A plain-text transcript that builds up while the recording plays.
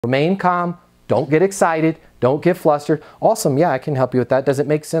Remain calm. Don't get excited. Don't get flustered. Awesome. Yeah, I can help you with that. Does it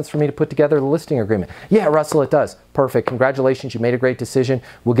make sense for me to put together the listing agreement? Yeah, Russell, it does. Perfect. Congratulations. You made a great decision.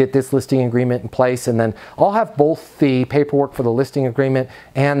 We'll get this listing agreement in place, and then I'll have both the paperwork for the listing agreement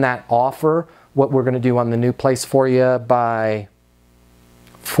and that offer, what we're going to do on the new place for you, by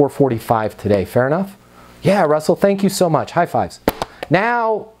 4:45 today. Fair enough? Yeah, Russell, thank you so much. High fives.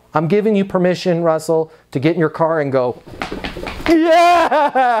 Now, I'm giving you permission, Russell, to get in your car and go,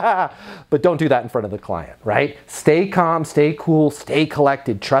 yeah! But don't do that in front of the client, right? Stay calm, stay cool, stay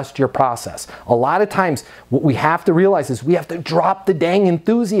collected, trust your process. A lot of times, what we have to realize is we have to drop the dang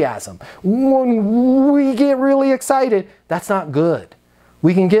enthusiasm. When we get really excited, that's not good.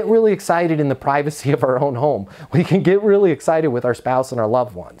 We can get really excited in the privacy of our own home. We can get really excited with our spouse and our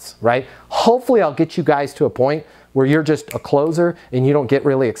loved ones, right? Hopefully I'll get you guys to a point where you're just a closer and you don't get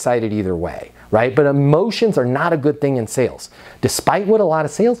really excited either way, right? But emotions are not a good thing in sales. Despite what a lot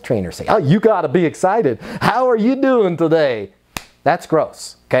of sales trainers say, oh, you gotta be excited. How are you doing today? That's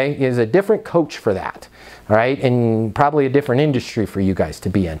gross, okay? There's a different coach for that, all right? And probably a different industry for you guys to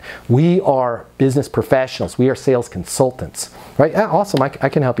be in. We are business professionals. We are sales consultants, right? Awesome, I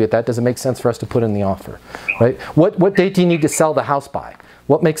can help you with that. Does it make sense for us to put in the offer, right? What date do you need to sell the house by?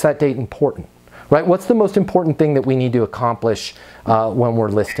 What makes that date important, right? What's the most important thing that we need to accomplish when we're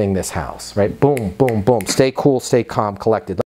listing this house, right? Boom, boom, boom. Stay cool, stay calm, collected.